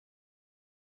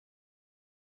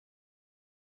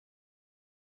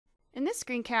In this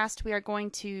screencast, we are going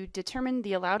to determine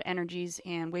the allowed energies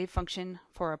and wave function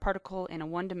for a particle in a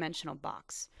one-dimensional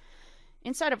box.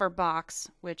 Inside of our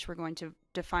box, which we're going to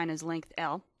define as length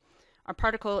L, our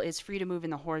particle is free to move in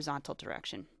the horizontal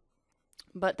direction.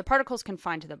 But the particle is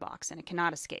confined to the box and it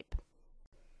cannot escape.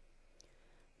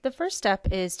 The first step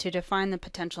is to define the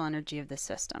potential energy of the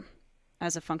system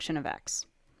as a function of x.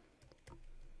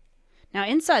 Now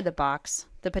inside the box,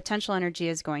 the potential energy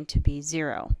is going to be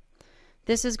 0.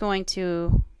 This is going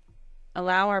to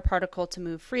allow our particle to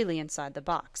move freely inside the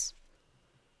box.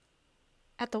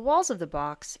 At the walls of the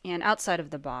box and outside of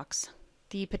the box,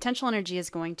 the potential energy is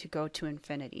going to go to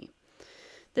infinity.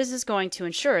 This is going to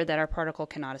ensure that our particle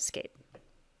cannot escape.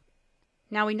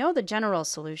 Now we know the general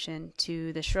solution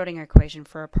to the Schrodinger equation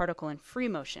for a particle in free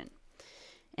motion,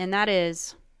 and that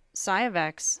is psi of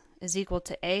x is equal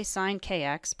to a sine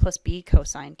kx plus b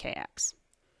cosine kx.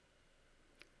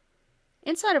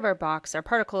 Inside of our box, our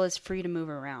particle is free to move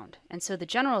around, and so the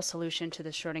general solution to the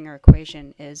Schrodinger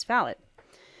equation is valid.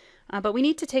 But we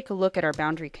need to take a look at our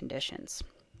boundary conditions.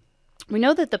 We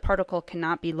know that the particle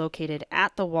cannot be located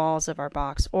at the walls of our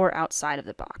box or outside of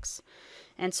the box.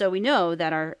 And so we know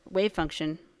that our wave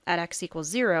function at x equals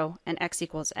 0 and x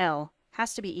equals L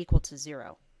has to be equal to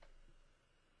 0.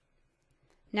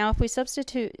 Now if we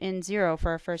substitute in 0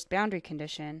 for our first boundary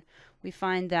condition, we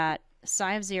find that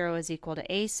psi of 0 is equal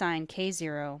to a sine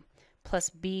k0 plus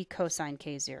b cosine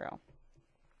k0.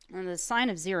 And the sine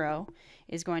of 0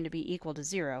 is going to be equal to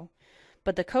 0,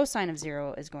 but the cosine of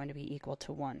 0 is going to be equal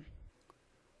to 1.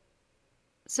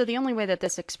 So the only way that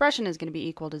this expression is going to be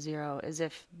equal to 0 is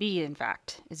if b, in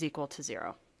fact, is equal to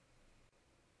 0.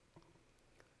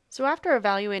 So after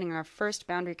evaluating our first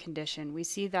boundary condition, we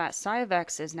see that psi of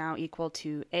x is now equal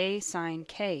to a sine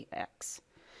kx,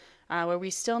 where we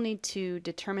still need to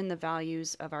determine the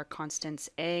values of our constants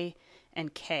a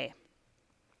and k.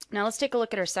 Now let's take a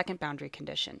look at our second boundary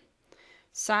condition.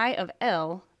 Psi of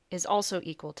L is also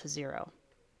equal to 0.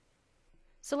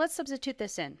 So let's substitute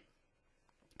this in.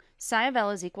 Psi of L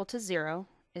is equal to 0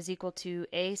 is equal to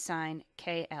a sine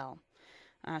kl.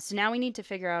 So now we need to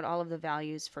figure out all of the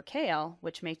values for kl,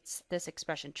 which makes this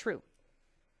expression true.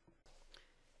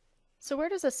 So where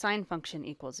does a sine function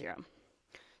equal 0?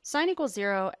 Sine equals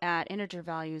 0 at integer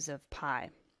values of pi.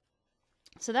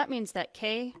 So that means that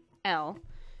kl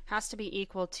has to be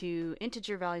equal to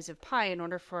integer values of pi in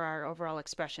order for our overall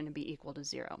expression to be equal to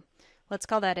 0. Let's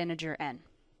call that integer n.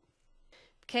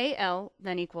 kl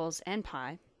then equals n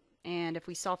pi, and if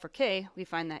we solve for k, we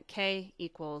find that k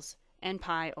equals n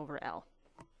pi over L.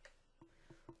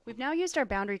 We've now used our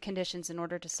boundary conditions in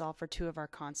order to solve for two of our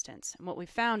constants, and what we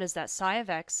found is that psi of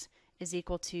x is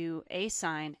equal to a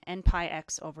sine n pi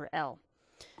x over L.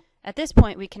 At this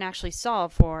point, we can actually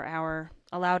solve for our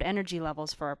allowed energy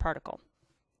levels for our particle.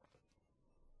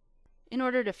 In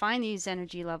order to find these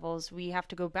energy levels, we have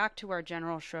to go back to our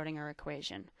general Schrodinger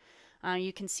equation.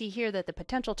 You can see here that the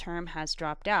potential term has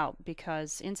dropped out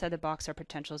because inside the box our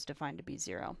potential is defined to be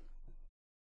 0.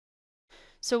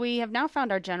 So we have now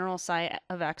found our general psi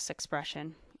of x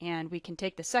expression, and we can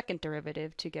take the second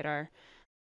derivative to get our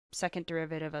second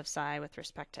derivative of psi with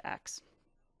respect to x.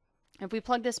 If we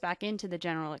plug this back into the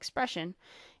general expression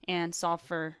and solve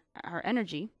for our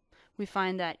energy, we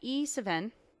find that E sub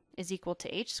n is equal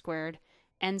to h squared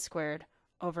n squared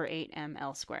over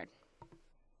 8ml squared.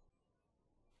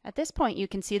 At this point, you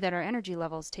can see that our energy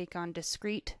levels take on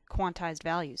discrete quantized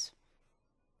values.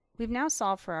 We've now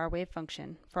solved for our wave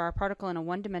function for our particle in a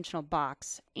one-dimensional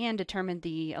box and determined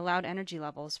the allowed energy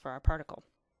levels for our particle.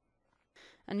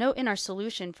 A note in our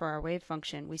solution for our wave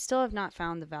function, we still have not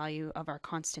found the value of our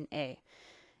constant a,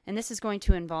 and this is going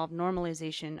to involve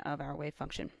normalization of our wave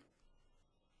function.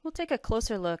 We'll take a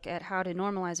closer look at how to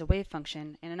normalize a wave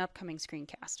function in an upcoming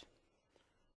screencast.